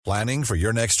Planning for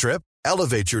your next trip?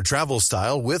 Elevate your travel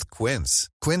style with Quince.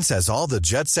 Quince has all the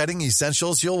jet-setting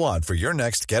essentials you'll want for your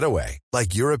next getaway,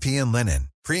 like European linen,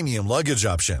 premium luggage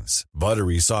options,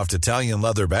 buttery soft Italian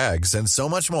leather bags, and so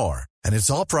much more. And it's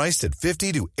all priced at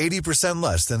 50 to 80%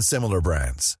 less than similar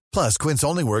brands. Plus, Quince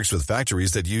only works with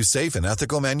factories that use safe and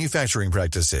ethical manufacturing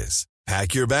practices.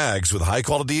 Pack your bags with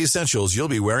high-quality essentials you'll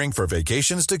be wearing for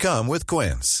vacations to come with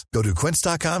Quince. Go to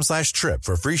quince.com/trip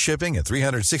for free shipping and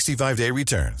 365-day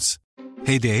returns.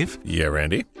 Hey, Dave. Yeah,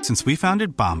 Randy. Since we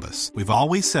founded Bombas, we've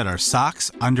always said our socks,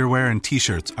 underwear, and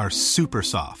T-shirts are super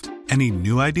soft. Any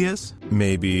new ideas?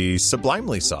 Maybe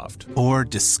sublimely soft. Or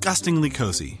disgustingly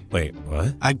cozy. Wait,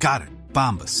 what? I got it.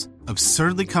 Bombas.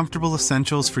 Absurdly comfortable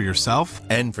essentials for yourself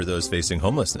and for those facing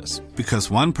homelessness. Because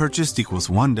one purchased equals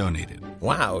one donated.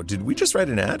 Wow, did we just write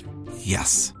an ad?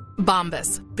 Yes.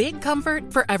 Bombas. Big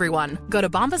comfort for everyone. Go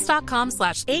to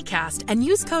bombas.com/ACAST and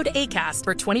use code ACAST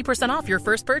for 20% off your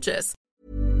first purchase.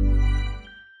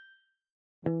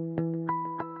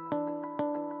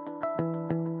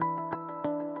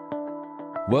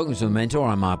 Welcome to The Mentor.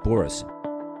 I'm Mark Bouris.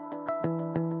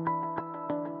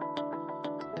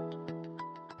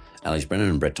 Alex Brennan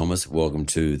and Brett Thomas, welcome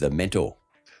to The Mentor.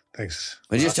 Thanks.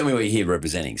 Well, just tell me what you're here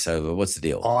representing. So what's the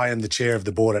deal? I am the chair of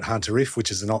the board at Hunter If,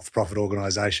 which is a not-for-profit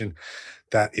organisation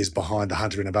that is behind the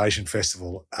Hunter Innovation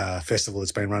Festival, festival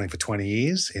that's been running for 20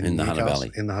 years in the Hunter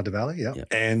Valley. In the Hunter Valley, yeah. Yep.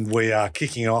 And we are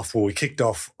we kicked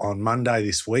off on Monday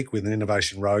this week with an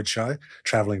Innovation Roadshow,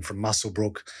 travelling from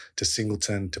Muswellbrook to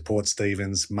Singleton to Port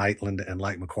Stephens, Maitland and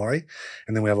Lake Macquarie.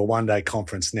 And then we have a one-day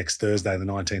conference next Thursday, the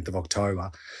 19th of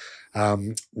October.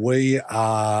 We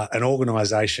are an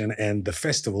organisation and the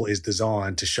festival is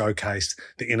designed to showcase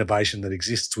the innovation that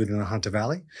exists within the Hunter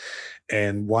Valley.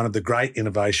 And one of the great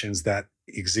innovations that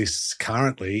exists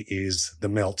currently is the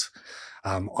melt.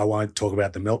 I won't talk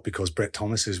about the melt because Brett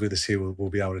Thomas, who's with us here, will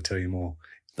be able to tell you more.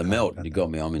 The melt, you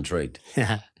got me. I'm intrigued.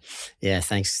 Yeah,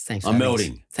 thanks. I'm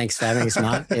melting. Thanks for having us,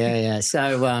 Mark. Yeah.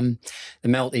 So the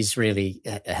melt is really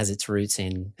has its roots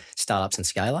in startups and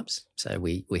scale-ups. So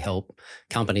we help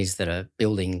companies that are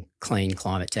building clean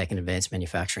climate tech and advanced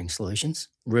manufacturing solutions,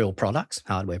 real products,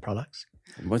 hardware products.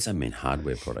 What's that mean,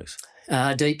 hardware products?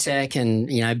 Deep tech and,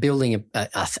 building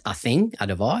a thing, a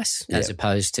device, as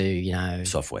opposed to,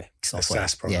 software. A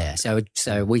SaaS product. Yeah.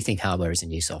 So we think hardware is a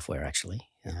new software, actually.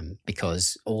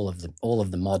 Because all of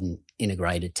the modern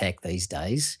integrated tech these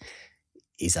days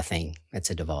is a thing.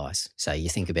 It's a device. So you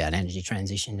think about energy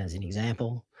transition as an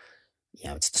example.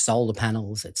 It's the solar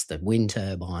panels, it's the wind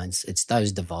turbines, it's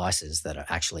those devices that are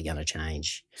actually going to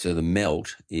change. So the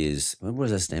melt is, what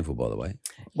does that stand for, by the way?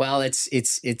 Well,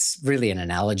 it's really an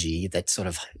analogy that sort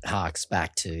of harks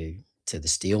back to the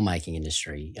steel making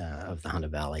industry of the Hunter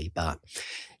Valley. But,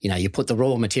 you put the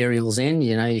raw materials in,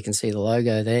 you can see the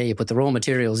logo there. You put the raw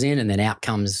materials in and then out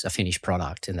comes a finished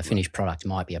product. And the finished product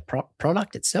might be a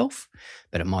product itself,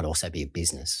 but it might also be a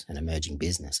business, an emerging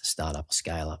business, a startup, a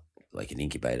scale-up. Like an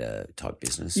incubator type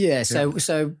business? Yeah,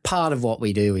 so part of what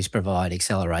we do is provide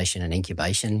acceleration and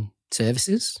incubation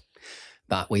services,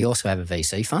 but we also have a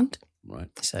VC fund. Right.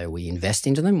 So we invest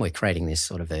into them. We're creating this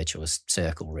sort of virtuous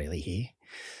circle really here.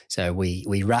 So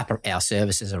we wrap our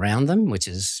services around them, which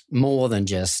is more than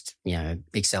just,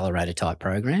 accelerator type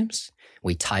programs.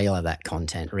 We tailor that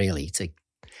content really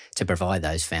to provide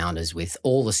those founders with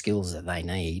all the skills that they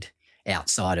need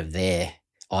outside of their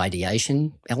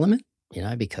ideation element,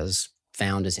 because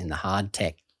founders in the hard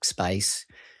tech space,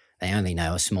 they only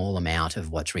know a small amount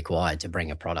of what's required to bring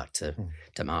a product to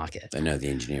market. They know the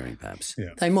engineering, perhaps. Yeah.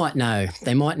 They might know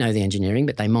the engineering,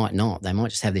 but they might not. They might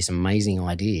just have this amazing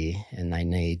idea and they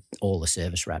need all the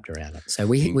service wrapped around it. So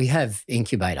we have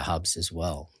incubator hubs as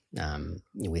well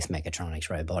with mechatronics,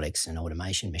 robotics and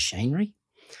automation machinery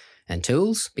and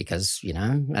tools because,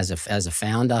 as a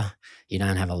founder, you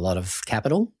don't have a lot of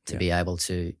capital to be able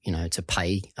to, to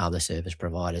pay other service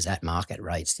providers at market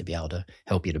rates to be able to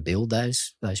help you to build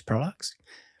those products.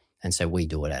 And so we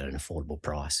do it at an affordable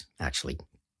price, actually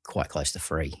quite close to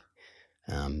free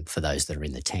for those that are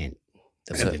in the tent.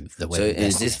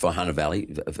 Is this for Hunter Valley?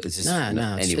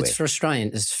 No. It's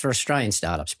for Australian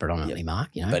startups predominantly, Mark.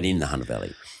 But in the Hunter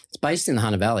Valley. It's based in the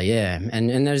Hunter Valley, yeah.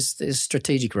 And there's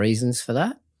strategic reasons for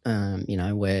that.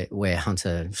 We're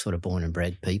Hunter sort of born and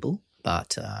bred people,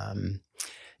 but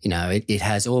it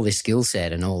has all this skill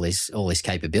set and all this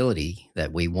capability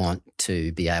that we want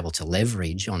to be able to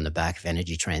leverage on the back of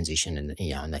energy transition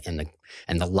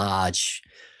and the large,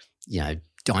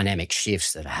 dynamic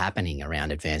shifts that are happening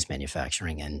around advanced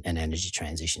manufacturing and energy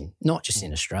transition, not just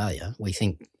in Australia. We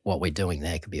think what we're doing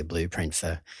there could be a blueprint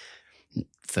for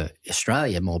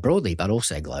Australia more broadly, but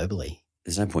also globally.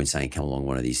 there's no point saying come along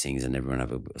one of these things and everyone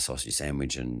have a sausage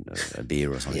sandwich and a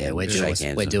beer or something. Yeah,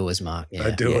 we're doers, Mark. Yeah.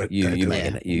 I do it.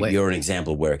 You're an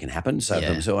example of where it can happen.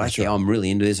 So, actually, I'm really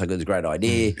into this. I got this great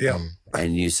idea. Yeah.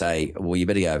 And you say, well, you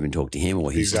better go over and talk to him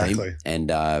or his team,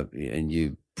 and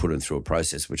you put him through a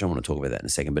process, which I want to talk about that in a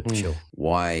second. But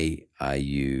why are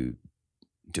you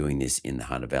doing this in the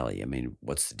Hunter Valley? I mean,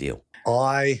 what's the deal?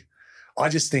 I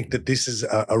just think that this is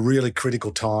a really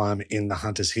critical time in the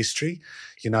Hunter's history.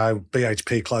 You know,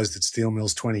 BHP closed its steel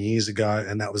mills 20 years ago,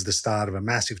 and that was the start of a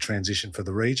massive transition for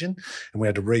the region. And we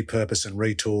had to repurpose and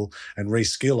retool and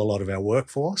reskill a lot of our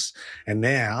workforce. And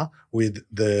now with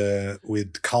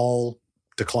coal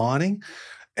declining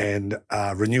and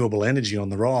renewable energy on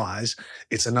the rise,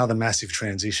 it's another massive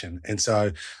transition. And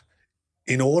so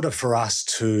in order for us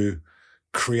to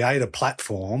create a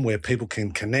platform where people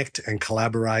can connect and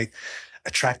collaborate,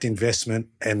 attract investment,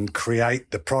 and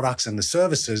create the products and the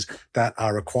services that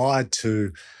are required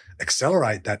to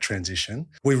accelerate that transition,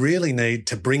 we really need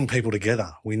to bring people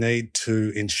together. We need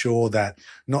to ensure that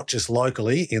not just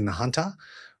locally in the Hunter,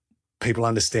 people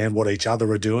understand what each other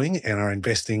are doing and are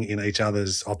investing in each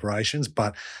other's operations,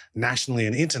 but nationally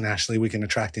and internationally, we can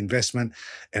attract investment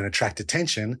and attract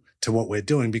attention to what we're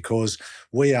doing because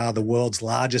we are the world's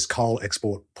largest coal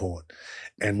export port.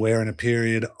 And we're in a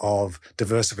period of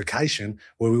diversification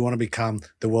where we want to become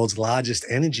the world's largest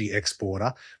energy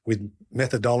exporter with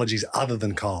methodologies other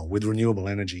than coal, with renewable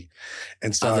energy.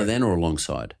 And so, other than or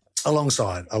alongside?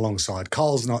 Alongside.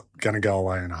 Coal's not going to go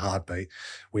away in a heartbeat.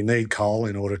 We need coal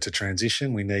in order to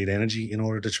transition. We need energy in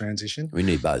order to transition. We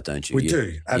need both, don't you? We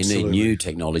do, absolutely. You need new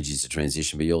technologies to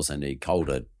transition, but you also need coal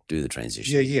to do the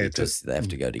transition. Yeah. Because they have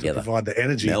to go together. To provide the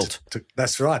energy. Melt.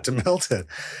 That's right, to melt it.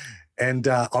 And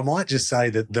I might just say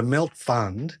that the Melt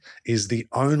Fund is the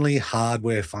only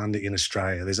hardware fund in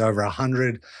Australia. There's over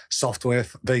 100 software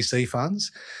VC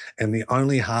funds, and the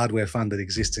only hardware fund that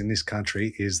exists in this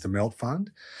country is the Melt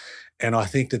Fund. And I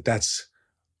think that that's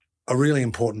a really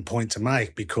important point to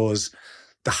make because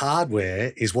the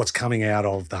hardware is what's coming out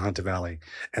of the Hunter Valley.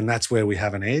 And that's where we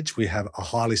have an edge. We have a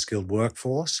highly skilled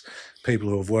workforce, people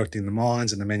who have worked in the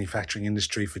mines and the manufacturing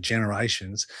industry for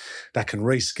generations that can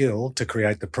reskill to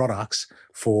create the products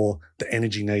for the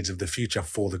energy needs of the future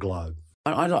for the globe.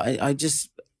 I just,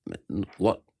 a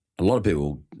lot of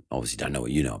people obviously don't know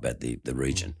what you know about the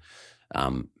region.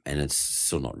 And it's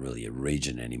still not really a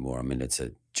region anymore. I mean, it's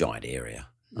a giant area.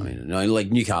 I mean, like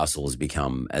Newcastle has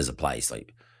become, as a place,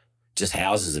 like, just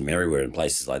houses in Merriwear and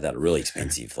places like that are really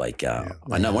expensive. Like,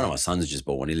 I know one of my sons just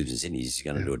bought one. He lives in Sydney. He's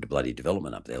going to do a bloody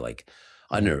development up there. Like,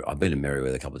 I've been in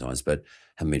Merriwear a couple of times, but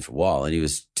haven't been for a while. And he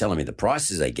was telling me the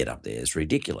prices they get up there is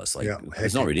ridiculous. Like,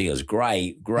 it's not ridiculous.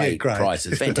 Great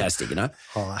prices. Fantastic, you know?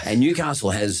 And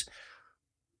Newcastle is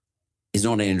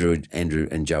not Andrew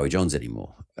and Joey Johns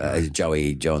anymore.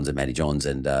 Joey Johns and Matty Johns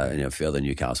and a few other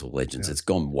Newcastle legends. It's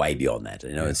gone way beyond that.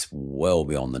 It's well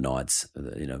beyond the Knights,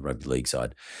 rugby league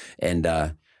side, and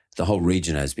the whole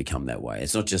region has become that way.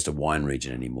 It's not just a wine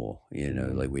region anymore.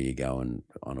 Like where you go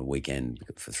on a weekend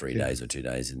for 3 days or 2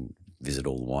 days and visit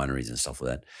all the wineries and stuff like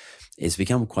that. It's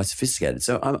become quite sophisticated.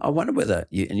 So I wonder whether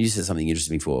you said something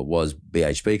interesting before. Was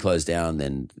BHP closed down?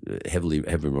 Then heavy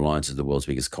reliance on the world's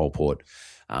biggest coal port.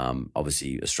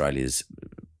 Obviously, Australia's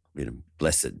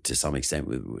blessed to some extent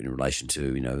in relation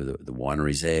to the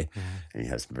wineries there, and you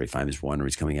have some very famous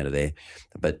wineries coming out of there.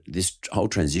 But this whole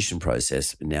transition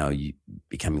process now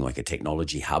becoming like a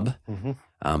technology hub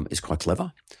is quite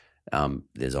clever.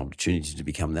 There's opportunity to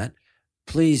become that.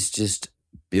 Please just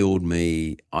build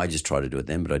me. I just tried to do it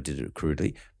then, but I did it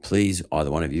crudely. Please, either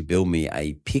one of you, build me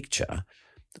a picture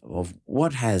of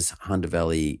what has Hunter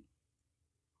Valley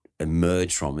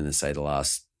emerged from in the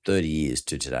last 30 years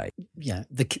to today. Yeah,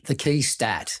 the key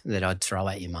stat that I'd throw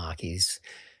at you, Mark, is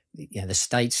the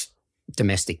state's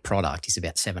domestic product is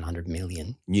about 700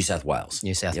 million. New South Wales.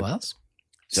 Wales.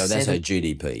 So that's our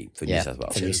GDP for New South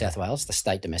Wales. For New South Wales, the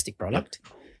state domestic product.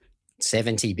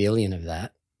 70 billion of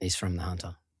that is from the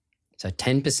Hunter. So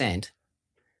 10%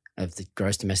 of the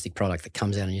gross domestic product that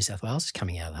comes out of New South Wales is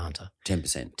coming out of the Hunter.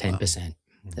 10%. 10%.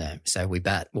 Wow. So we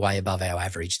bat way above our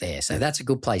average there. So that's a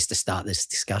good place to start this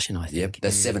discussion, I think. Yep,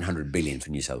 that's 700 billion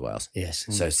for New South Wales. Yes.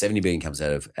 So 70 billion comes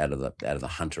out of the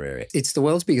Hunter area. It's the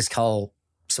world's biggest coal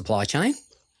supply chain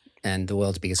and the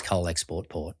world's biggest coal export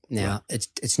port. Now,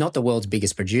 it's not the world's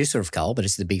biggest producer of coal, but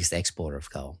it's the biggest exporter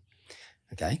of coal.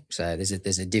 Okay, so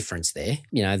there's a difference there.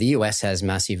 The US has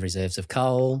massive reserves of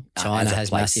coal. China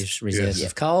has massive reserves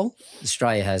of coal.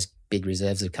 Australia has big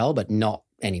reserves of coal, but not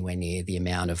anywhere near the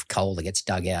amount of coal that gets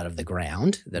dug out of the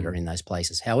ground that are in those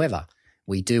places. However,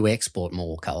 we do export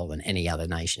more coal than any other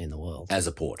nation in the world. As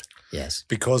a port. Yes.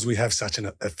 Because we have such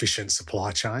an efficient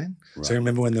supply chain. Right. So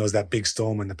remember when there was that big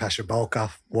storm when the Pasha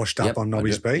Bulka washed up on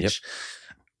Nobby's Beach?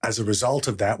 As a result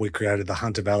of that, we created the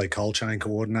Hunter Valley Coal Chain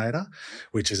Coordinator,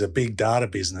 which is a big data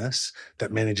business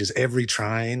that manages every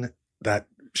train that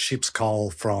ships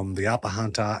coal from the Upper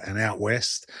Hunter and out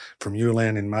west, from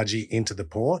Ulan and Mudgee into the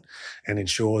port, and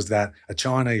ensures that a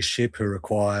Chinese ship who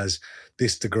requires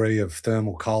this degree of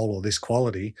thermal coal or this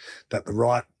quality, that the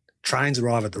right trains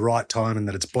arrive at the right time and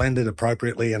that it's blended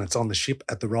appropriately and it's on the ship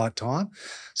at the right time.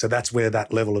 So that's where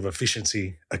that level of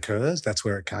efficiency occurs. That's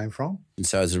where it came from. And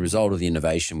so as a result of the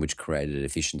innovation which created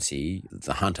efficiency,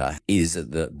 the Hunter is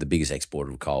the biggest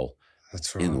exporter of coal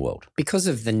That's right. in the world. Because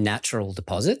of the natural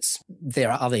deposits,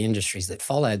 there are other industries that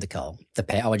followed the coal. The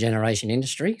power generation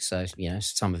industry, so,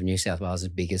 some of New South Wales'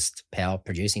 biggest power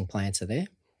producing plants are there.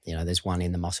 There's one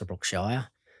in the Muswellbrook Shire.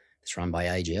 It's run by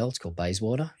AGL. It's called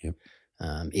Bayswater. Yep.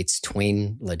 Its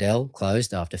twin, Liddell,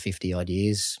 closed after 50-odd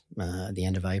years at the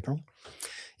end of April.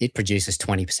 It produces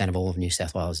 20% of all of New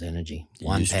South Wales energy.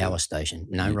 One power station.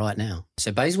 No, right now.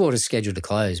 So Bayswater is scheduled to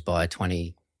close by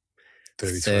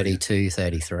 2032,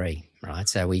 33, right?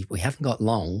 So we haven't got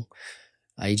long.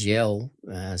 AGL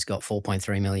has got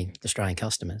 4.3 million Australian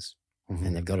customers.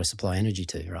 And they've got to supply energy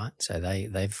to, right? So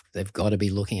they've got to be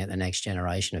looking at the next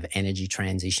generation of energy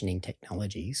transitioning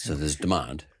technologies. So there's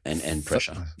demand and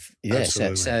pressure. Yeah.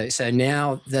 So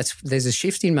now there's a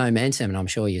shift in momentum, and I'm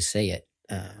sure you see it.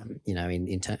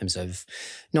 In terms of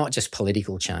not just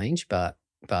political change, but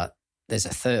there's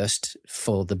a thirst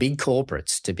for the big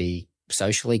corporates to be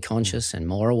socially conscious and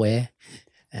more aware.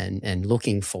 And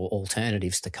looking for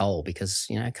alternatives to coal because,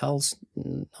 coal's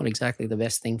not exactly the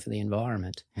best thing for the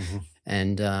environment.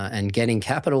 And getting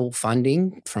capital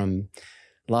funding from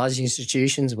large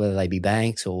institutions, whether they be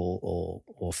banks or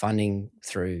funding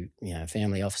through,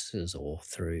 family offices or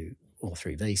through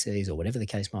VCs or whatever the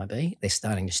case might be, they're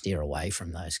starting to steer away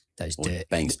from those dirt.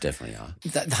 Banks definitely are.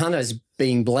 The Hunters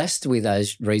being blessed with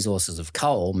those resources of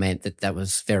coal meant that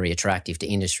was very attractive to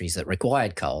industries that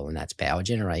required coal, and that's power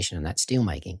generation and that's steel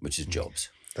making. Which is jobs.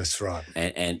 That's right.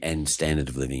 And standard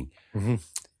of living.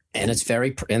 And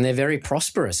they're very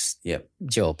prosperous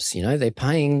jobs. They're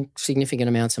paying significant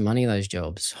amounts of money, those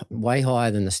jobs, way higher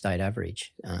than the state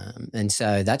average. And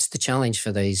so that's the challenge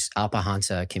for these Upper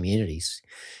Hunter communities,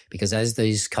 because as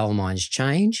these coal mines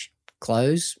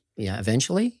close,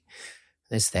 eventually,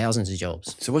 there's thousands of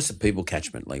jobs. So what's the people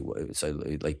catchment like? So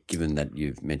given that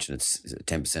you've mentioned it's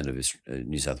 10% of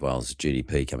New South Wales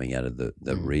GDP coming out of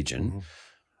the region.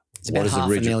 It's about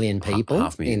 500,000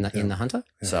 people in the Hunter.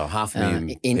 So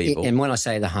 500,000 people. And when I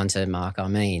say the Hunter, Mark, I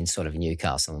mean sort of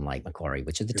Newcastle and Lake Macquarie,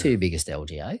 which are the two biggest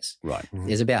LGAs. Right.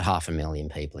 There's about 500,000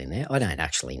 people in there. I don't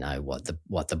actually know what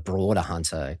the broader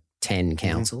Hunter 10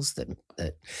 councils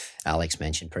that Alex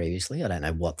mentioned previously. I don't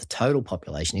know what the total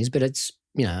population is, but it's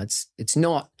not.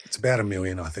 It's about 1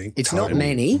 million, I think. It's total. Not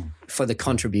many for the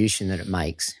contribution that it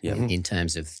makes in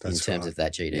terms of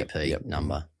that GDP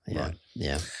number. Yeah. Right.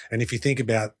 Yeah. And if you think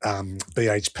about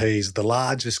BHP's, the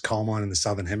largest coal mine in the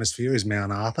Southern Hemisphere is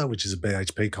Mount Arthur, which is a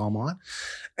BHP coal mine.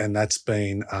 And that's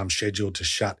been scheduled to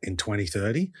shut in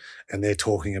 2030. And they're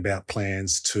talking about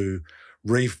plans to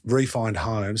re-find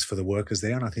homes for the workers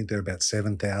there. And I think there are about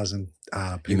 7,000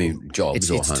 people. You mean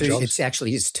jobs or homes?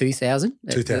 It's 2,000.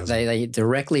 2,000. They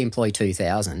directly employ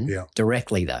 2,000. Yeah.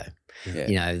 Directly, though.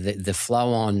 Yeah. The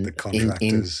flow on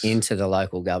the into the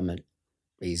local government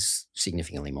is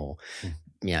significantly more.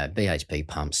 BHP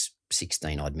pumps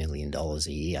 $16 million a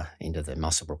year into the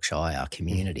Muswellbrook Shire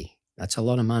community. That's a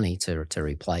lot of money to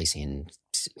replace in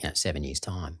 7 years'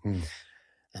 time.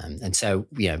 And so,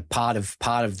 part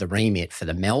of the remit for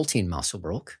the melt in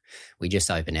Muswellbrook, we just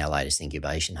opened our latest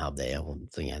incubation hub there.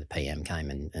 The PM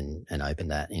came and opened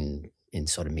that in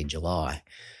sort of mid-July.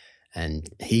 And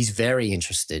he's very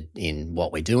interested in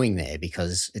what we're doing there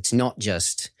because it's not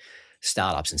just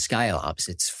startups and scale-ups,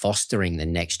 it's fostering the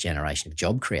next generation of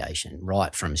job creation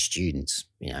right from students,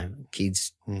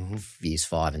 kids years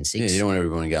 5 and 6. Yeah, you don't want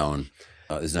everyone going,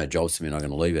 there's no jobs for me and I'm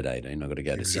going to leave at 18. I've got to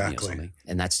go to Sydney or something.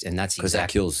 And that's because that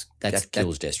kills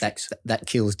districts. That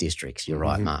kills districts. You're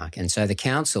right, Mark. And so the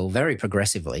council, very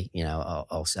progressively,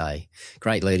 I'll say,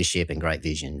 great leadership and great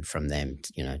vision from them,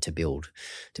 to build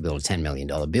a $10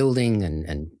 million building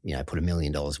and put $1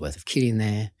 million worth of kit in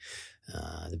there.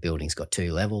 The building's got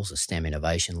 2 levels, a STEM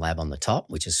innovation lab on the top,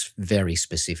 which is very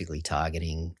specifically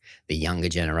targeting the younger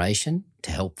generation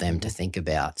to help them to think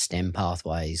about STEM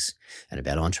pathways and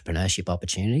about entrepreneurship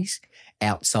opportunities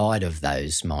outside of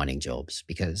those mining jobs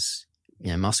because,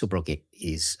 Muswellbrook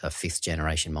is a 5th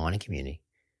generation mining community.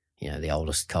 The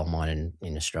oldest coal mine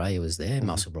in Australia was there,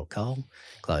 Muswellbrook Coal,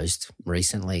 closed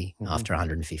recently after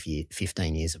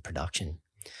 15 years of production.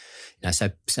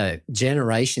 So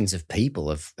generations of people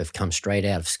have come straight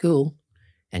out of school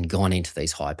and gone into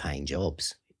these high-paying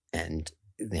jobs, and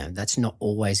that's not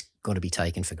always got to be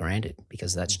taken for granted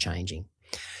because that's changing.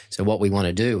 So what we want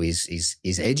to do is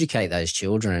educate those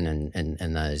children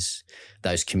and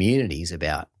those communities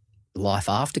about life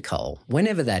after coal,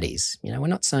 whenever that is. We're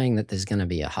not saying that there's going to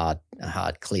be a hard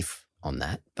cliff on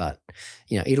that, but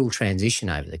it'll transition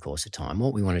over the course of time.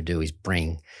 What we want to do is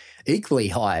bring equally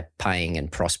high paying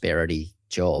and prosperity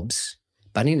jobs,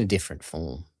 but in a different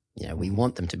form. We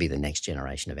want them to be the next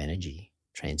generation of energy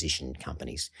transition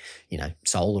companies,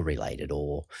 solar related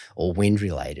or wind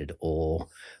related, or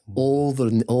all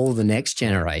the next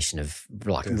generation of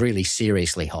really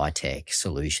seriously high tech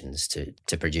solutions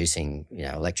to producing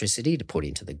electricity to put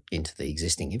into the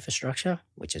existing infrastructure,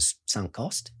 which is sunk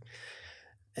cost,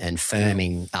 and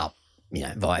firming up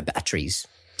via batteries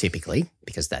typically,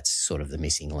 because that's sort of the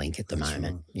missing link at the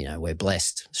moment. Right. We're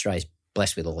blessed. Australia's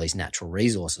blessed with all these natural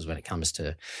resources when it comes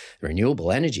to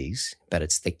renewable energies, but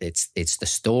it's the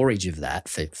storage of that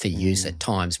for use at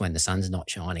times when the sun's not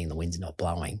shining and the wind's not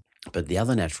blowing. But the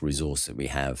other natural resource that we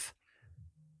have,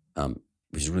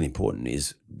 which is really important,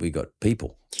 is we got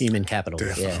people, human capital.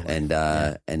 Definitely.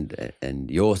 Yeah, and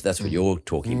that's what you're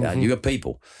talking about. You got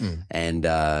people,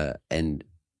 but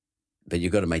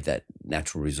you've got to make that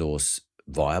natural resource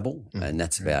viable, and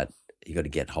that's about you got to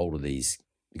get hold of these.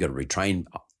 You got to retrain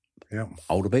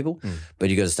older people, but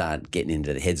you got to start getting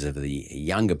into the heads of the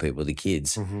younger people, the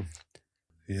kids.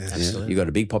 Yeah, you got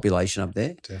a big population up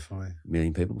there, definitely 1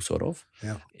 million people, sort of.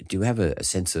 Yeah. Do you have a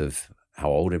sense of how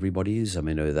old everybody is? I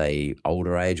mean, are they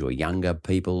older age or younger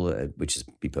people? Which is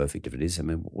be perfect if it is. I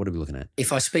mean, what are we looking at?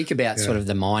 If I speak about sort of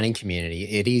the mining community,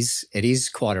 it is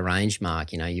quite a range,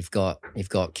 Mark. You've got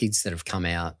kids that have come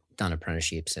out, done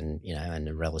apprenticeships and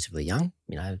are relatively young,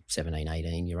 17,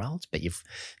 18-year-olds, but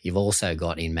you've also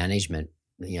got in management,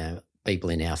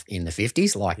 people in the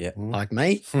 50s like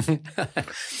me,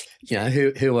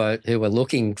 who are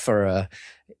looking for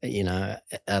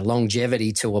a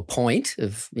longevity to a point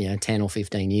of 10 or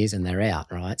 15 years and they're out,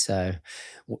 right? So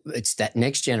it's that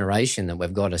next generation that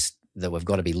we've got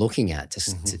to be looking at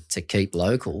to keep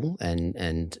local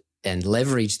and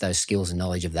leverage those skills and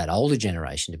knowledge of that older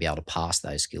generation to be able to pass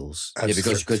those skills.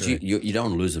 Absolutely. Because you don't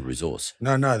want to lose the resource.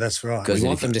 No, that's right. We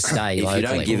want them to stay if locally. you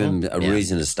don't give them a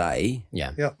reason to stay,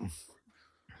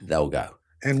 they'll go.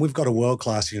 And we've got a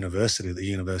world-class university, the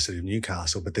University of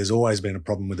Newcastle, but there's always been a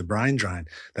problem with the brain drain.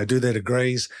 They do their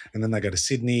degrees and then they go to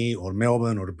Sydney or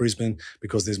Melbourne or to Brisbane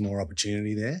because there's more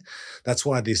opportunity there. That's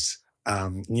why this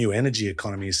new energy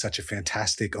economy is such a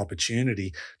fantastic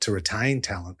opportunity to retain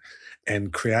talent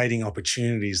and creating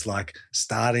opportunities like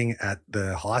starting at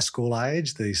the high school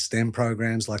age, these STEM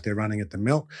programs like they're running at the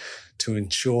Milt, to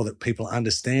ensure that people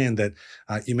understand that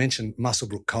you mentioned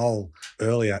Muswellbrook Coal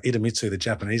earlier, Idemitsu, the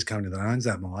Japanese company that owns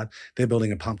that mine, they're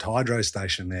building a pumped hydro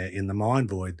station there in the mine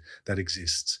void that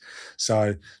exists.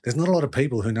 So there's not a lot of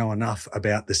people who know enough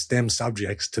about the STEM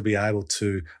subjects to be able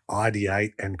to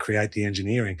ideate and create the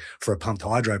engineering for a pumped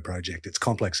hydro project. It's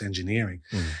complex engineering.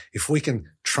 If we can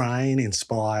train,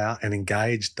 inspire and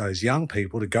engage those young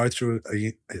people to go through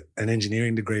an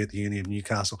engineering degree at the Uni of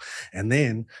Newcastle and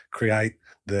then create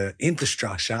the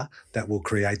infrastructure that will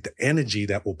create the energy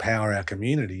that will power our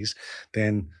communities,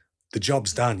 then the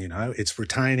job's done, It's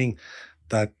retaining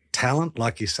that talent,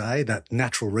 like you say, that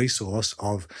natural resource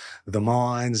of the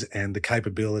mines and the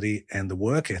capability and the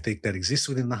work ethic that exists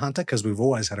within the Hunter, because we've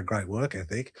always had a great work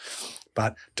ethic,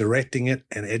 but directing it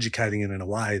and educating it in a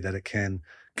way that it can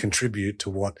contribute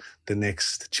to what the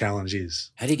next challenge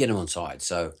is. How do you get them on side?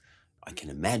 So I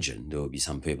can imagine there would be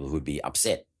some people who would be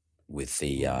upset with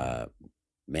the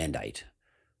mandate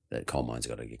that coal mines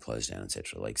got to get closed down,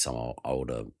 etc. Like some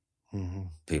older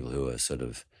people who are sort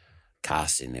of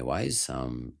cast in their ways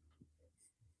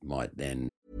might then.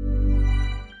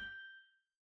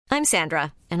 I'm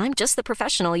Sandra, and I'm just the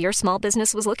professional your small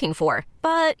business was looking for.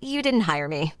 But you didn't hire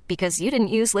me because you didn't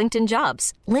use LinkedIn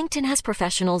Jobs. LinkedIn has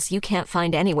professionals you can't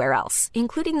find anywhere else,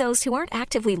 including those who aren't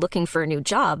actively looking for a new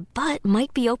job, but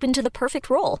might be open to the perfect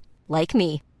role, like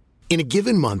me. In a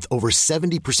given month, over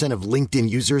 70% of LinkedIn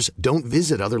users don't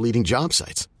visit other leading job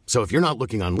sites. So if you're not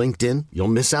looking on LinkedIn, you'll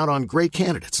miss out on great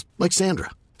candidates like Sandra.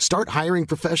 Start hiring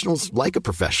professionals like a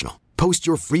professional. Post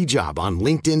your free job on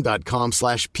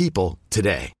linkedin.com/people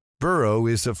today. Burrow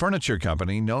is a furniture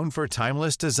company known for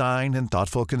timeless design and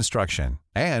thoughtful construction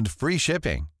and free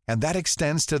shipping, and that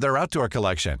extends to their outdoor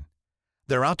collection.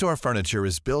 Their outdoor furniture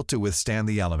is built to withstand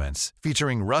the elements,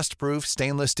 featuring rust-proof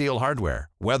stainless steel hardware,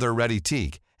 weather-ready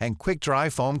teak, and quick-dry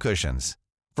foam cushions.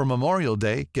 For Memorial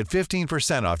Day, get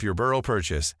 15% off your Burrow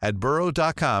purchase at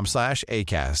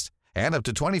burrow.com/ACAST and up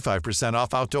to 25%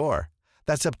 off outdoor.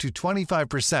 That's up to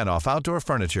 25% off outdoor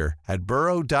furniture at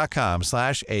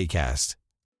burrow.com/ACAST.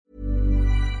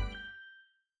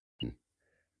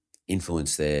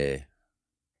 Influence their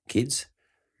kids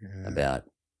about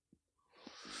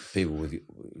people with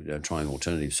trying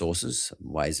alternative sources,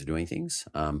 ways of doing things.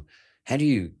 How do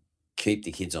you keep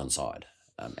the kids on side?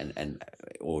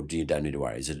 Or do you don't need to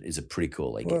worry? Is it pretty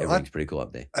cool? Like everything's pretty cool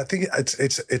up there. I think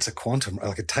it's a quantum.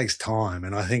 Like it takes time,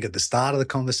 and I think at the start of the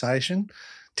conversation,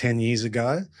 10 years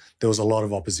ago, there was a lot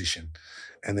of opposition,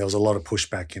 and there was a lot of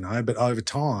pushback. But over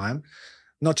time,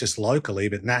 not just locally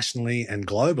but nationally and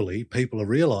globally, people are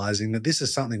realising that this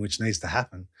is something which needs to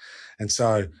happen, and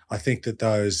so I think that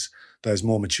those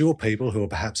more mature people who are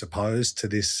perhaps opposed to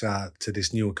this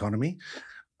new economy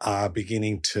are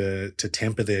beginning to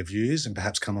temper their views and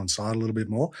perhaps come on side a little bit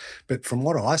more. But from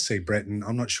what I see, Brett, and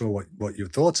I'm not sure what your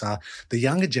thoughts are, the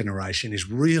younger generation is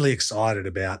really excited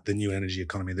about the new energy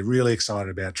economy. They're really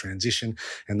excited about transition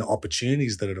and the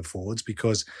opportunities that it affords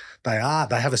because they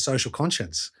have a social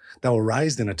conscience. They were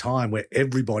raised in a time where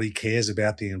everybody cares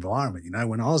about the environment.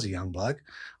 When I was a young bloke,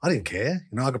 I didn't care.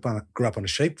 I grew up on a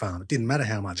sheep farm. It didn't matter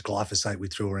how much glyphosate we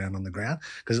threw around on the ground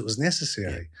because it was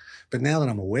necessary. Yeah. But now that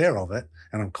I'm aware of it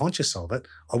and I'm conscious of it,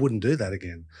 I wouldn't do that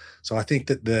again. So I think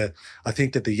that the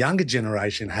younger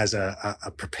generation has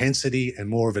a propensity and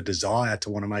more of a desire to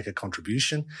want to make a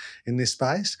contribution in this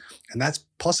space, and that's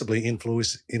possibly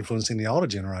influencing the older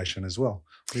generation as well.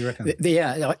 What do you reckon?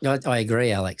 Yeah, I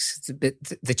agree, Alex. But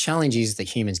the challenge is that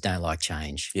humans don't like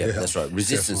change. Yeah, that's right.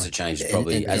 Resistance to change is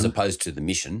probably, as opposed to the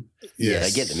mission. Yes. Yeah,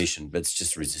 they get the mission, but it's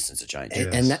just resistance to change.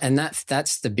 Yes. And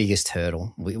that's the biggest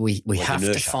hurdle. We have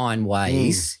inertia. To find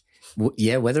ways.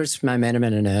 Whether it's momentum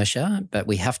and inertia, but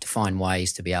we have to find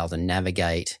ways to be able to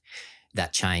navigate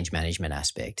that change management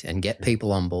aspect and get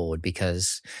people on board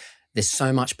because there's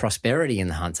so much prosperity in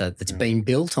the Hunter that's been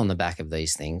built on the back of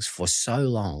these things for so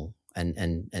long.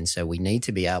 And so we need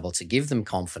to be able to give them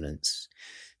confidence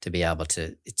to be able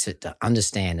to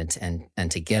understand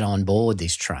and to get on board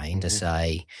this train to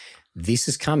say, this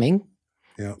is coming.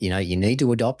 Yep. You need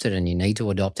to adopt it and you need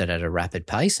to adopt it at a rapid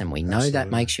pace. And we know Absolutely. That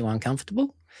makes you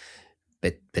uncomfortable,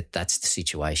 but that's the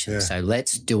situation. Yeah. So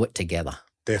let's do it together.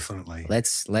 Definitely.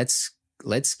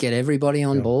 Let's get everybody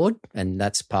on board, and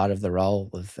that's part of the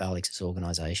role of Alex's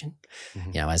organisation.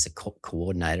 Mm-hmm. As a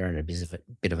coordinator and a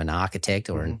bit of an architect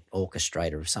or an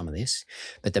orchestrator of some of this.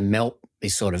 But the melt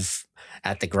is sort of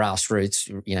at the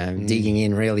grassroots, digging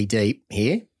in really deep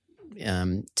here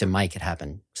to make it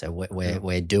happen. So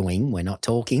we're doing, we're not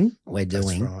talking, we're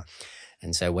doing. That's right.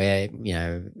 And so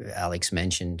Alex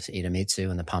mentioned Idemitsu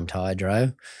and the pumped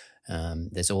hydro.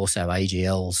 There's also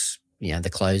AGL's, the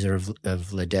closer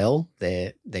of Liddell.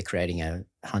 They're creating a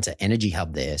Hunter Energy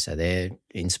Hub there. So they're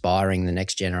inspiring the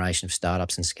next generation of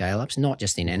startups and scale-ups, not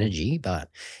just in energy, but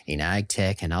in ag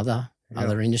tech and other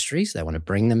industries. They want to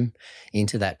bring them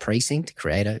into that precinct,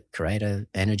 create a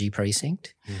energy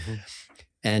precinct. Mm-hmm.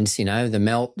 And, the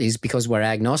melt is because we're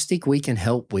agnostic, we can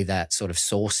help with that sort of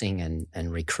sourcing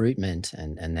and recruitment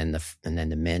and then the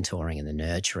mentoring and the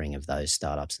nurturing of those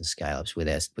startups and scale-ups with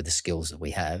the skills that we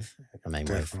have. I mean,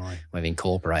 we've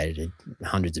incorporated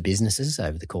hundreds of businesses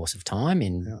over the course of time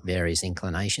in various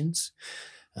inclinations,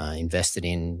 invested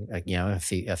in, a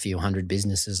few hundred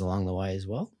businesses along the way as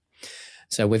well.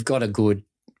 So we've got a good,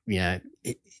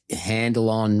 handle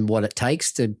on what it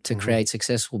takes to create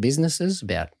successful businesses.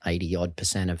 About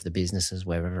 80% of the businesses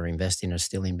we've ever invested in are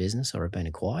still in business or have been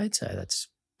acquired. So that's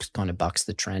kind of bucks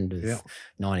the trend of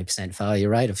 90% failure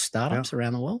rate of startups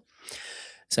around the world.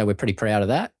 So we're pretty proud of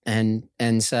that. And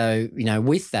so,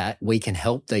 with that, we can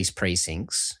help these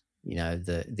precincts,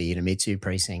 the Idemitsu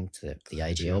precinct, the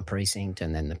AGL precinct,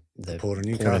 and then the Port of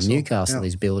Newcastle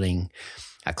is building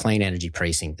a clean energy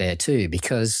precinct there too,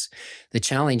 because the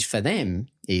challenge for them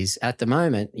is at the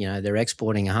moment, they're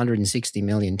exporting 160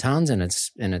 million tonnes and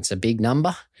it's a big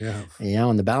number,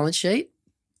 on the balance sheet.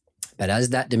 But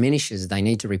as that diminishes, they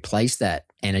need to replace that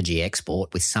energy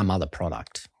export with some other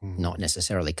product, not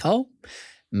necessarily coal.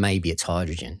 Maybe it's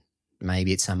hydrogen.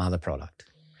 Maybe it's some other product.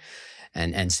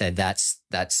 And so that's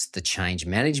the change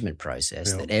management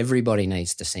process that everybody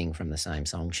needs to sing from the same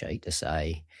song sheet to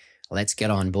say, let's get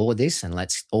on board this and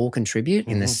let's all contribute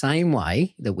in the same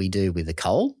way that we do with the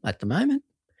coal at the moment.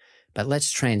 But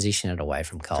let's transition it away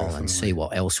from coal and see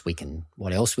what else we can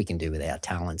do with our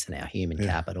talents and our human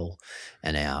capital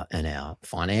and our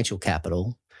financial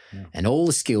capital and all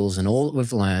the skills and all that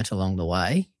we've learnt along the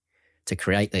way to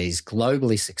create these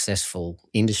globally successful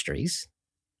industries,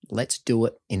 let's do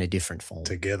it in a different form.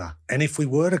 Together. And if we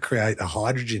were to create a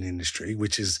hydrogen industry,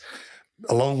 which is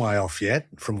a long way off yet,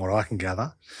 from what I can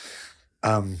gather,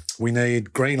 we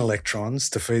need green electrons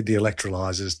to feed the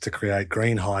electrolyzers to create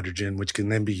green hydrogen, which can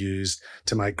then be used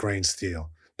to make green steel.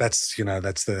 That's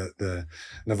the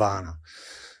nirvana.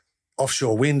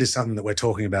 Offshore wind is something that we're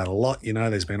talking about a lot.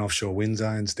 There's been offshore wind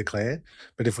zones declared.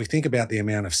 But if we think about the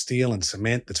amount of steel and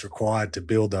cement that's required to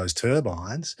build those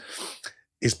turbines,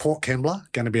 is Port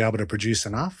Kembla going to be able to produce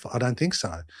enough? I don't think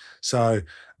so. So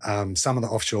some of the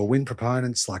offshore wind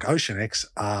proponents like OceanX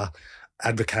are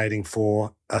advocating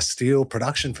for a steel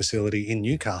production facility in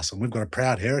Newcastle. We've got a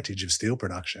proud heritage of steel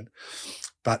production.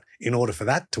 But in order for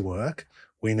that to work,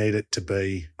 we need it to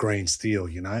be green steel.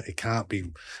 We can't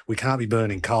be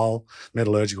burning coal,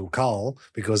 metallurgical coal,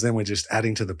 because then we're just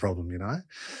adding to the problem,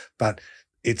 But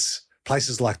it's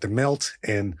places like the Melt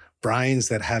and brains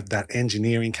that have that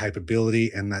engineering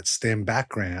capability and that STEM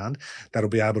background that'll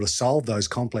be able to solve those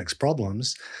complex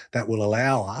problems that will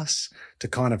allow us to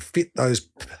kind of fit those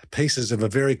pieces of a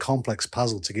very complex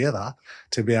puzzle together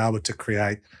to be able to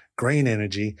create green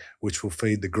energy, which will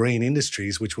feed the green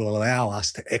industries, which will allow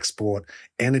us to export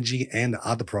energy and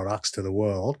other products to the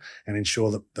world and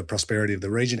ensure that the prosperity of the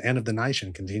region and of the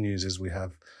nation continues as we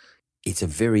have. It's a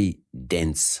very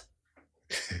dense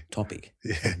topic.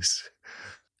 Yes.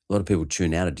 A lot of people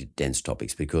tune out of dense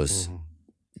topics because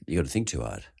you got to think too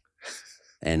hard.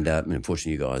 And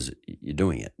unfortunately, you guys, you're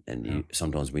doing it. And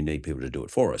sometimes we need people to do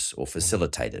it for us or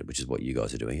facilitate it, which is what you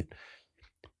guys are doing it.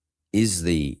 Is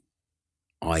the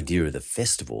idea of the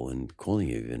festival and calling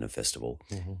you in a festival,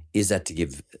 is that to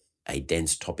give a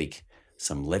dense topic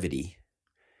some levity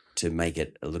to make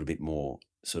it a little bit more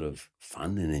sort of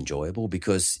fun and enjoyable?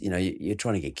 Because, you're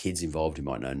trying to get kids involved who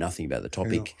might know nothing about the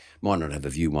topic, might not have a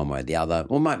view one way or the other,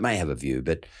 or may have a view,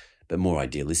 but more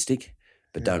idealistic,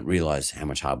 but don't realise how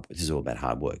much this is all about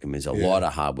hard work. I mean, there's a lot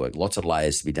of hard work, lots of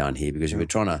layers to be done here, because if we're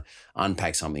trying to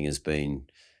unpack something as being,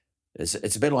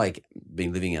 it's a bit like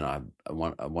being living in a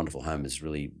wonderful home has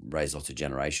really raised lots of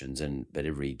generations, but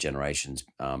every generation's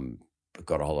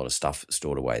got a whole lot of stuff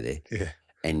stored away there. Yeah.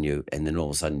 And then all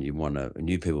of a sudden you want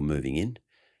new people moving in,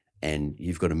 and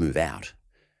you've got to move out,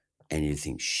 and you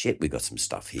think, shit, we got some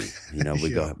stuff here. Where are we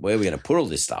going to put all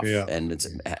this stuff? Yeah. And it's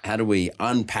how do we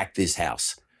unpack this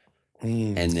house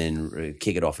and then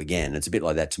kick it off again? It's a bit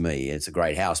like that to me. It's a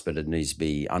great house, but it needs to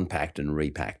be unpacked and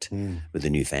repacked with a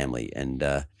new family.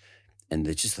 And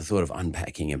it's just the thought of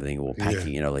unpacking everything or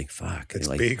packing, fuck. It's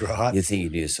big, right? You're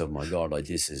thinking to yourself, my God,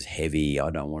 this is heavy. I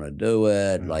don't want to do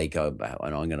it. And I'm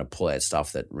going to pull out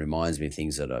stuff that reminds me of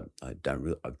things that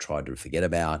I've tried to forget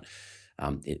about.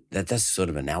 That's sort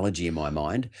of analogy in my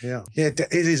mind. Yeah. Yeah,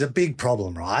 it is a big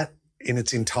problem, right? In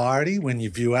its entirety, when you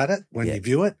view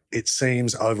it, it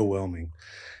seems overwhelming.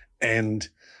 And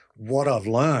what I've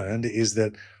learned is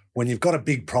that when you've got a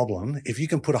big problem, if you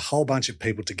can put a whole bunch of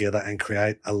people together and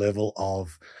create a level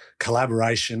of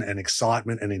collaboration and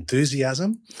excitement and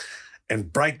enthusiasm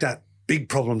and break that big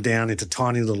problem down into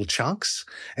tiny little chunks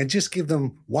and just give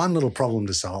them one little problem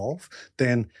to solve,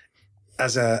 then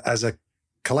as a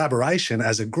collaboration,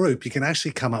 as a group, you can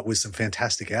actually come up with some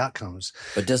fantastic outcomes.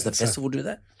 But does the festival do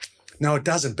that? No, it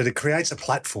doesn't, but it creates a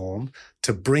platform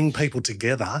to bring people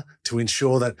together to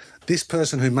ensure that this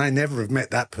person who may never have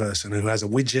met that person, who has a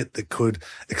widget that could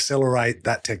accelerate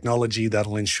that technology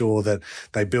that'll ensure that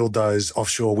they build those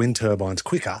offshore wind turbines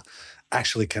quicker,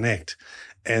 actually connect.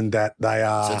 And that they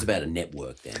are... So it's about a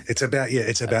network then? It's about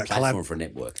a platform for a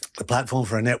network. A platform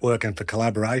for a network and for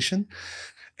collaboration.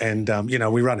 And,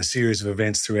 we run a series of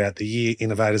events throughout the year,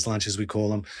 Innovators Lunches we call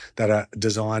them, that are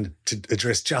designed to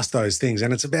address just those things.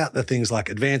 And it's about the things like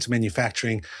advanced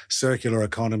manufacturing, circular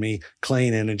economy,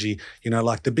 clean energy,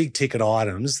 like the big ticket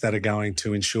items that are going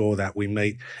to ensure that we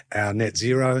meet our net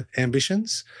zero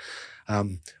ambitions.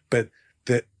 But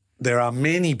there are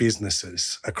many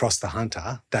businesses across the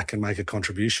Hunter that can make a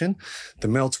contribution. The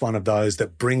Melt's one of those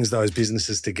that brings those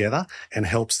businesses together and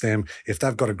helps them, if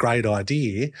they've got a great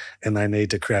idea and they need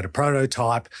to create a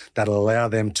prototype that'll allow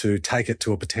them to take it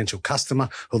to a potential customer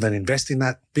who'll then invest in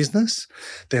that business,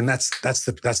 then that's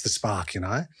the spark,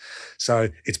 So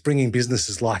it's bringing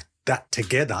businesses like that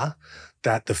together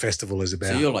that the festival is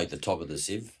about. So you're like the top of the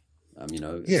sieve.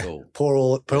 It's all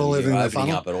pour everything in the funnel.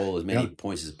 Opening up at all as many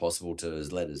points as possible to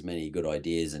let as many good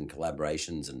ideas and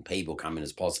collaborations and people come in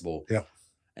as possible. Yeah.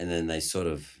 And then they sort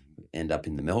of end up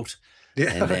in the Melt.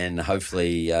 Yeah. And then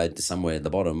hopefully somewhere at the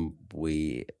bottom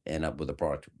we end up with a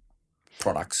product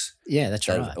products. Yeah, that's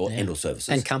right. And or services.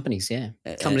 And companies,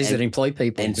 companies that employ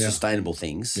people. And sustainable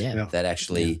things that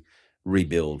actually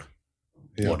rebuild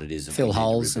what it is. And fill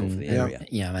holes for the area.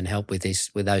 And help with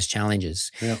those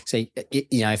challenges. Yeah. So,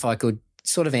 if I could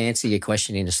sort of answer your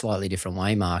question in a slightly different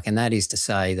way, Mark, and that is to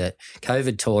say that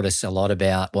COVID taught us a lot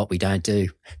about what we don't do,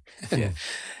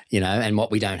 and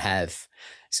what we don't have.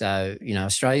 So,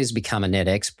 Australia's become a net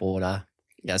exporter.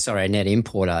 A net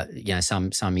importer,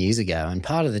 some years ago, and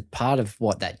part of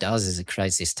what that does is it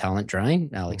creates this talent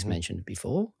drain. Alex mentioned it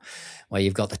before, where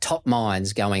you've got the top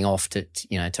minds going off to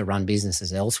run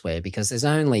businesses elsewhere because there's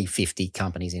only 50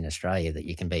 companies in Australia that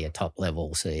you can be a top level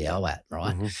CEO at,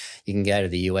 right? You can go to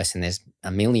the US and there's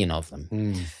 1 million of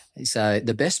them. So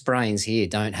the best brains here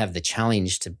don't have the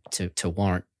challenge to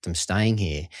warrant them staying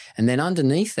here. And then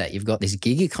underneath that, you've got this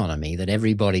gig economy that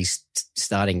everybody's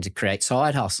starting to create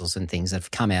side hustles and things that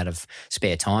have come out of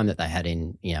spare time that they had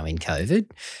in COVID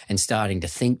and starting to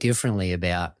think differently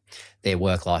about their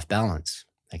work-life balance.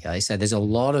 Okay, so there's a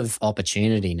lot of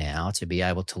opportunity now to be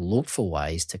able to look for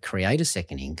ways to create a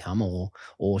second income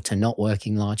or to not work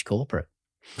in large corporate.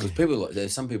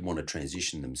 Because some people want to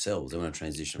transition themselves. They want to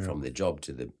transition from their job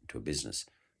to a business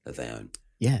that they own.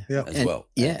 Well.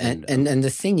 And the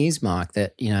thing is, Mark,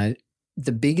 that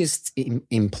the biggest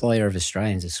employer of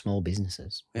Australians is small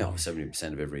businesses.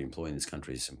 70% of every employee in this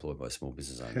country is employed by small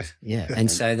business owners. And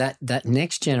so that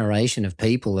next generation of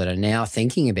people that are now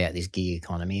thinking about this gig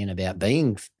economy and about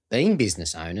being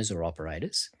business owners or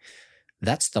operators,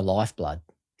 that's the lifeblood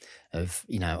of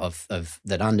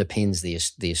that underpins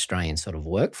the Australian sort of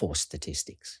workforce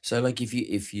statistics. So, like, if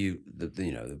you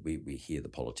we hear the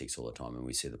politics all the time, and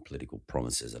we see the political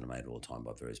promises that are made all the time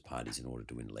by various parties in order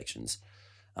to win elections,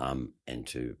 and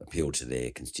to appeal to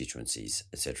their constituencies,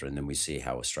 etc. And then we see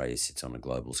how Australia sits on a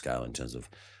global scale in terms of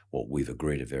what we've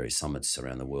agreed at various summits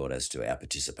around the world as to our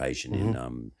participation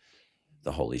in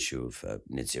the whole issue of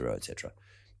net zero, etc.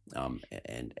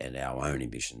 And our own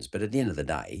ambitions. But at the end of the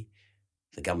day,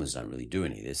 the governments don't really do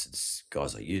any of this. It's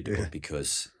guys like you do it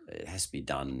because it has to be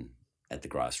done at the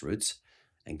grassroots,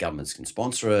 and governments can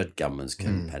sponsor it, governments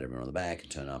can pat everyone on the back and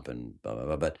turn up and blah, blah,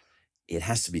 blah, but it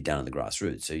has to be done at the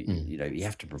grassroots. So, you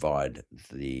have to provide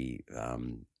the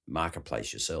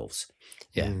marketplace yourselves.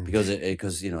 Yeah. Because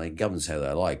governments say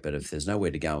they like, but if there's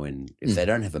nowhere to go in, if they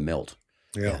don't have a melt,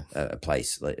 a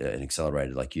place, like an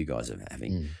accelerator like you guys are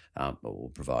having, or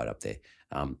will provide up there,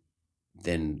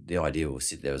 then the idea will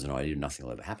sit there as an idea, nothing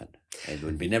will ever happen. It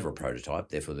would be never a prototype,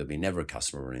 therefore there'll be never a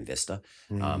customer or an investor,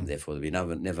 therefore there'll be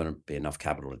never be enough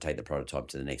capital to take the prototype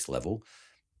to the next level.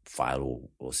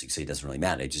 Fail or succeed doesn't really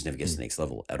matter, it just never gets to the next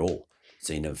level at all.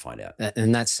 So you never find out.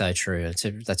 And that's so true.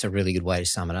 That's a really good way to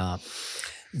sum it up.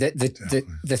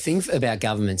 The thing about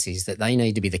governments is that they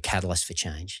need to be the catalyst for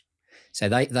change. So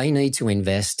they need to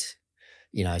invest,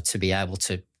 to be able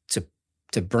to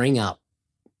bring up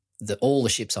all the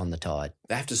ships on the tide.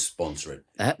 They have to sponsor it.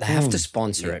 They have to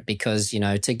sponsor it because,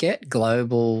 to get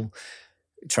global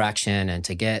traction and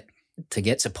to get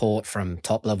support from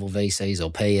top level VCs or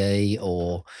PE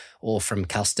or from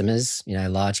customers,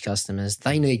 large customers,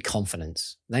 they need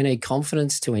confidence. They need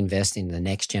confidence to invest in the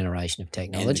next generation of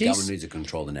technologies. And the government needs to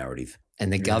control the narrative.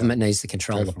 And the government needs to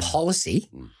control the policy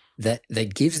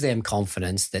that gives them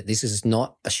confidence that this is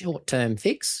not a short-term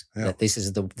fix, that this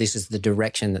is the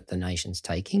direction that the nation's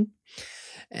taking.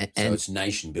 And so it's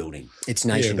nation building. It's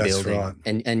nation building. Right.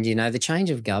 And the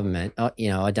change of government, I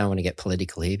don't want to get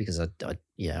political here because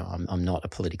I'm not a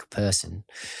political person.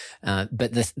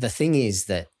 But the thing is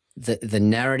that the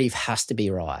narrative has to be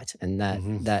right, and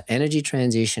that energy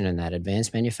transition and that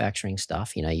advanced manufacturing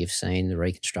stuff, you've seen the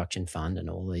Reconstruction Fund and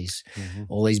all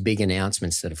these big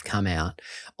announcements that have come out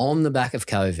on the back of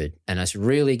COVID, and it's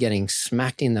really getting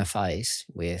smacked in the face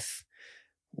with,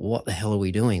 what the hell are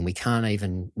we doing? We can't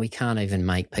even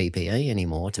make PPE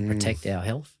anymore to protect our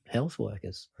health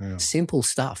workers. Yeah. Simple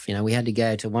stuff. We had to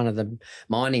go to one of the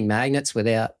mining magnates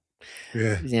without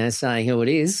saying who it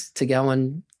is to go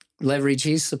and leverage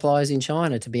his suppliers in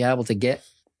China to be able to get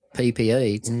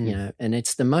PPE. And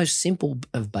it's the most simple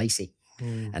of basic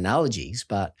analogies,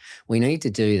 but we need to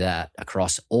do that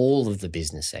across all of the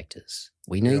business sectors.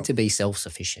 We need to be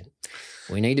self-sufficient.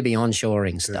 We need to be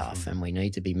onshoring stuff, and we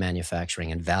need to be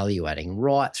manufacturing and value adding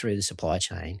right through the supply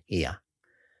chain here.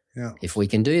 Yeah. If we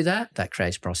can do that, that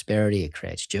creates prosperity, it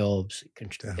creates jobs,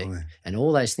 and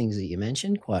all those things that you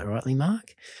mentioned, quite rightly,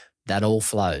 Mark, that all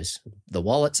flows. The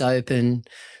wallet's open,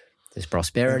 there's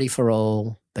prosperity for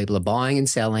all, people are buying and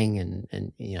selling,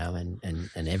 and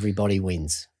everybody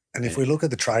wins. And if we look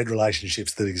at the trade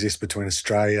relationships that exist between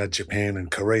Australia, Japan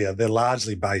and Korea, they're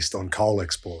largely based on coal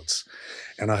exports.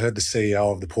 And I heard the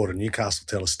CEO of the Port of Newcastle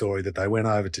tell a story that they went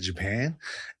over to Japan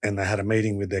and they had a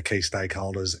meeting with their key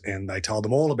stakeholders and they told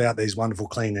them all about these wonderful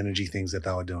clean energy things that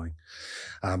they were doing,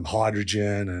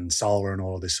 hydrogen and solar and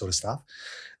all of this sort of stuff.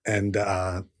 And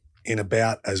in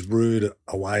about as rude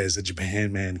a way as a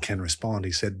Japan man can respond,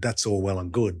 he said, that's all well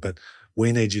and good, but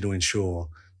we need you to ensure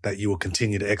that you will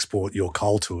continue to export your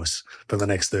coal to us for the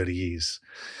next 30 years.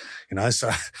 You know,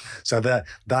 so that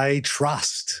they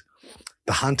trust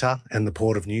the Hunter and the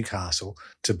Port of Newcastle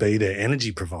to be their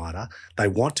energy provider. They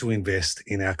want to invest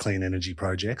in our clean energy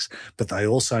projects, but they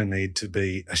also need to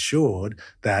be assured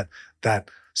that that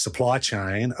supply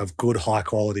chain of good,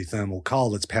 high-quality thermal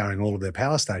coal that's powering all of their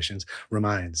power stations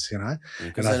remains, you know.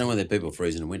 Because they don't want their people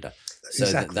freezing in winter. So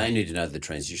Exactly. they need to know the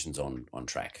transition's on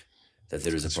track, that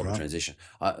there is a proper transition.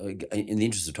 In the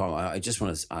interest of time, I just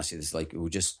want to ask you this, like we'll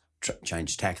just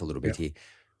change tack a little bit here.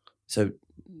 So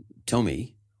tell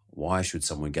me, why should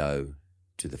someone go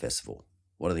to the festival?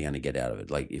 What are they going to get out of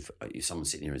it? Like if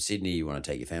someone's sitting here in Sydney, you want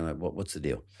to take your family, what's the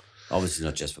deal? Obviously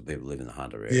not just for people who live in the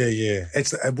Hunter area. Yeah.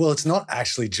 It's not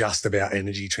actually just about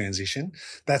energy transition.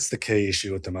 That's the key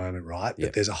issue at the moment, right?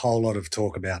 But there's a whole lot of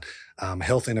talk about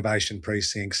health innovation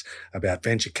precincts, about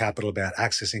venture capital, about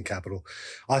accessing capital.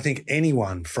 I think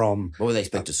anyone from... What would they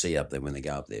expect to see up there when they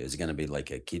go up there? Is it going to be like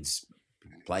a kid's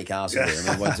play castle? I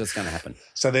mean, what's going to happen?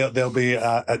 So there'll be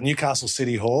at Newcastle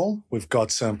City Hall, we've got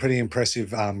some pretty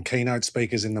impressive keynote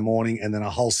speakers in the morning and then a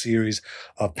whole series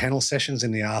of panel sessions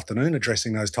in the afternoon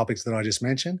addressing those topics that I just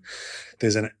mentioned.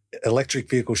 There's an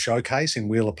electric vehicle showcase in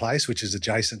Wheeler Place, which is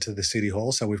adjacent to the City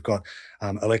Hall. So we've got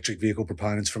electric vehicle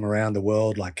proponents from around the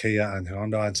world like Kia and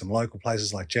Hyundai and some local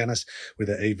places like Genesis with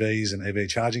their EVs and EV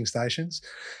charging stations.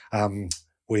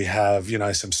 We have,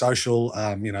 some social,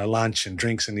 lunch and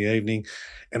drinks in the evening.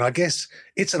 And I guess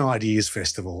it's an ideas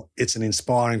festival. It's an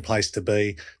inspiring place to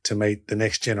be, to meet the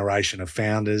next generation of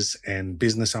founders and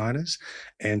business owners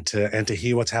and to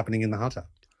hear what's happening in the Hunter.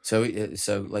 So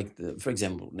like, for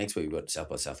example, next week we've got South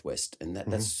by Southwest, and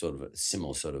that's sort of a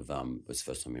similar sort of, it's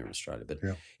the first time here in Australia, but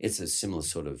it's a similar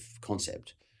sort of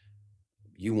concept.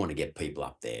 You want to get people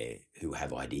up there who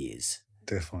have ideas.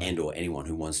 Definitely. And or anyone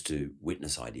who wants to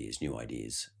witness ideas, new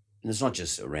ideas. And it's not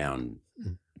just around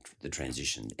the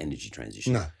transition, energy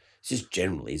transition. No. It's just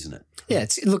generally, isn't it? Yeah,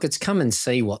 it's come and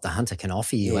see what the Hunter can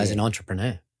offer you as an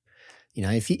entrepreneur. You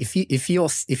know, if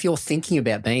you're thinking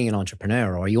about being an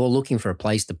entrepreneur or you're looking for a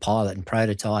place to pilot and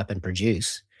prototype and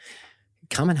produce,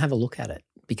 come and have a look at it.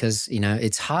 Because,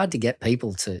 it's hard to get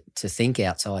people to think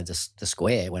outside the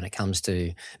square when it comes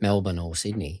to Melbourne or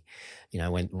Sydney.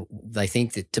 When they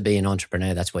think that to be an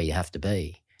entrepreneur, that's where you have to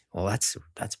be. Well, that's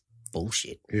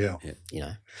bullshit. Yeah.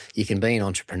 You can be an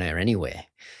entrepreneur anywhere,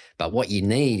 but what you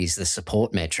need is the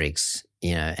support metrics,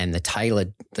 and the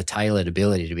tailored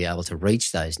ability to be able to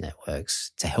reach those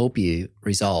networks to help you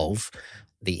resolve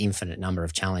the infinite number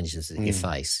of challenges that you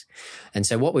face. And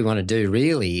so what we want to do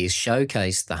really is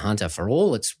showcase the Hunter for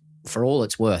all it's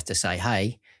worth, to say,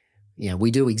 hey, we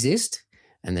do exist.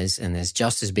 And there's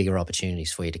just as bigger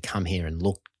opportunities for you to come here and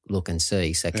look and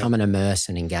see. So come and immerse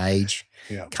and engage.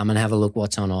 Yeah. Come and have a look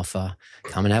what's on offer.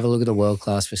 Come and have a look at the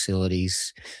world-class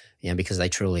facilities, because they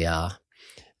truly are.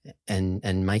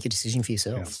 And make a decision for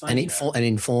yourself. An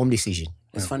informed decision.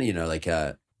 It's funny,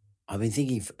 I've been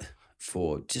thinking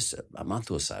for just a month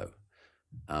or so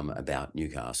about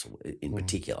Newcastle in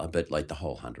particular, but like the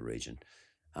whole Hunter region,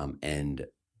 and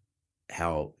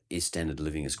how its standard of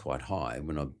living is quite high.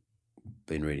 When I've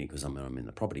been reading, because I'm in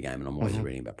the property game and I'm always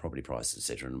reading about property prices, et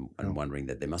cetera, and wondering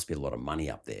that there must be a lot of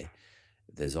money up there.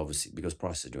 There's obviously, because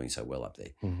prices are doing so well up there,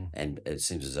 and it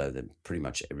seems as though that pretty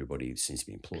much everybody seems to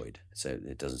be employed. So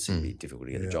it doesn't seem to be difficult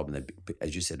to get a job. And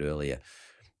as you said earlier,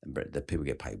 that people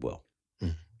get paid well.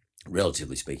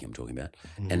 Relatively speaking, I'm talking about.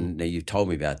 And now you told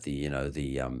me about the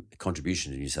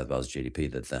contribution to New South Wales GDP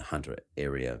that the Hunter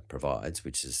area provides,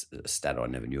 which is a stat I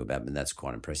never knew about, and that's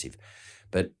quite impressive.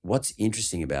 But what's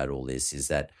interesting about all this is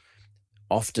that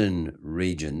often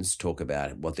regions talk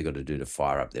about what they've got to do to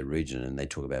fire up their region, and they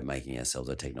talk about making ourselves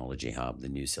a technology hub, the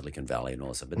new Silicon Valley and all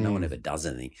that stuff, but no one ever does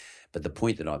anything. But the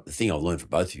thing I've learned from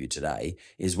both of you today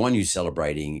is, one, you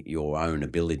celebrating your own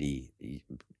ability.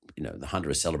 The Hunter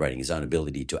is celebrating his own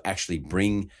ability to actually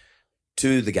bring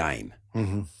to the game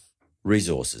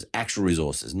resources, actual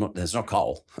resources. It's not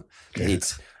coal.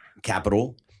 It's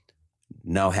capital,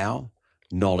 know-how,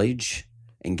 knowledge,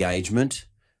 engagement,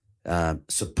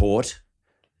 support,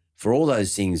 for all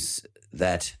those things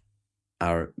that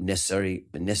are necessary,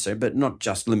 but not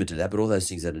just limited to that, but all those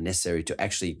things that are necessary to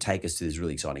actually take us to this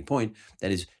really exciting point, that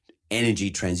is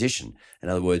energy transition. In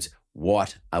other words,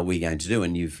 what are we going to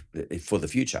do for the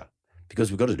future? Because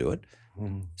we've got to do it.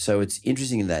 So it's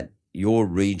interesting that your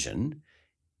region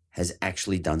has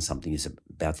actually done something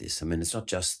about this. I mean, it's not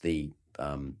just the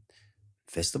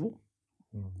festival,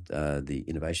 the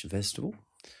Innovation Festival.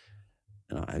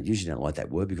 And I usually don't like that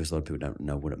word because a lot of people don't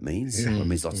know what it means. It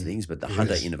means lots of things, but the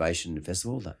Hunter Innovation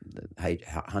Festival, the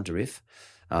Hunter IF,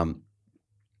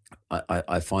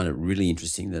 I find it really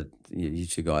interesting that you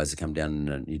two guys have come down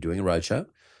and you're doing a roadshow.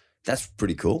 That's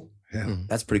pretty cool. Yeah.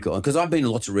 That's pretty cool. Because I've been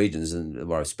in lots of regions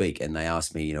where I speak, and they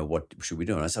ask me, what should we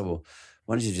do? And I say, well,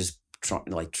 why don't you just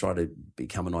try to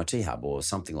become an IT hub or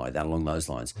something like that along those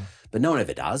lines? But no one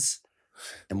ever does.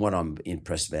 And what I'm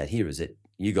impressed about here is that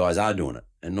you guys are doing it.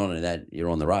 And not only that, you're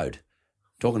on the road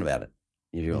talking about it.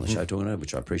 You're on the show talking about it,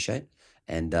 which I appreciate.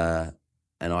 And I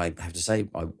have to say,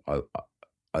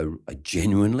 I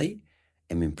genuinely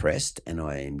am impressed, and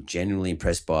I am genuinely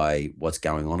impressed by what's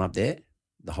going on up there,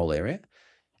 the whole area.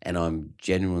 And I'm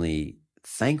genuinely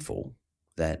thankful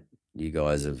that you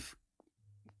guys have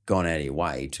gone out of your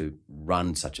way to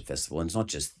run such a festival. And it's not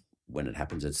just when it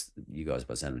happens, it's you guys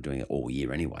by the sound are doing it all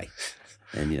year anyway.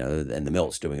 And, and the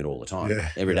Melt's doing it all the time,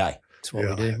 every day. That's what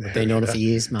we do. We've been on it for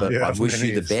years, Mark. But I wish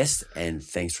you the best, and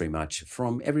thanks very much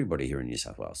from everybody here in New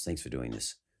South Wales. Thanks for doing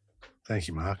this. Thank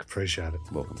you, Mark. Appreciate it.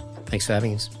 Welcome. Thanks for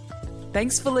having us.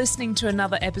 Thanks for listening to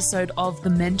another episode of The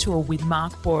Mentor with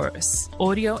Mark Bouris.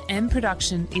 Audio and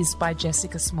production is by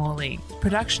Jessica Smalley.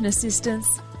 Production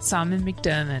assistance, Simon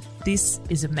McDermott. This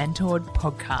is a Mentored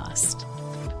podcast.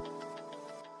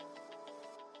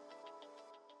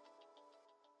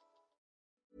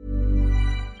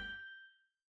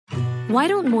 Why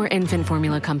don't more infant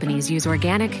formula companies use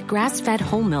organic, grass-fed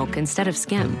whole milk instead of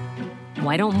skim?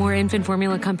 Why don't more infant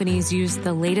formula companies use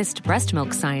the latest breast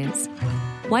milk science?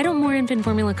 Why don't more infant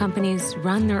formula companies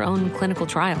run their own clinical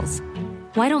trials?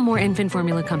 Why don't more infant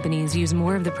formula companies use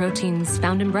more of the proteins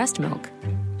found in breast milk?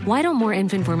 Why don't more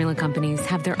infant formula companies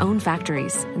have their own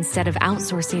factories instead of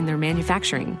outsourcing their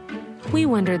manufacturing? We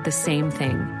wondered the same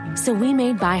thing. So we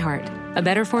made ByHeart, a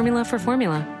better formula for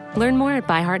formula. Learn more at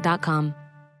byheart.com.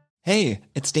 Hey,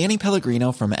 it's Danny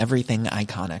Pellegrino from Everything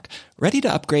Iconic. Ready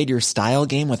to upgrade your style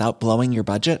game without blowing your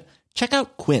budget? Check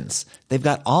out Quince. They've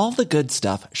got all the good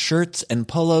stuff, shirts and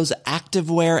polos,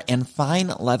 activewear, and fine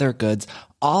leather goods,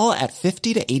 all at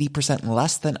 50 to 80%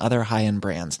 less than other high-end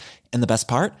brands. And the best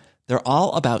part? They're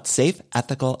all about safe,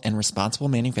 ethical, and responsible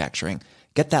manufacturing.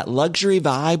 Get that luxury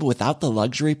vibe without the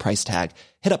luxury price tag.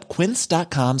 Hit up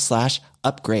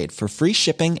quince.com/upgrade for free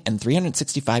shipping and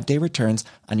 365-day returns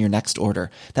on your next order.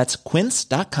 That's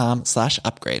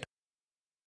quince.com/upgrade.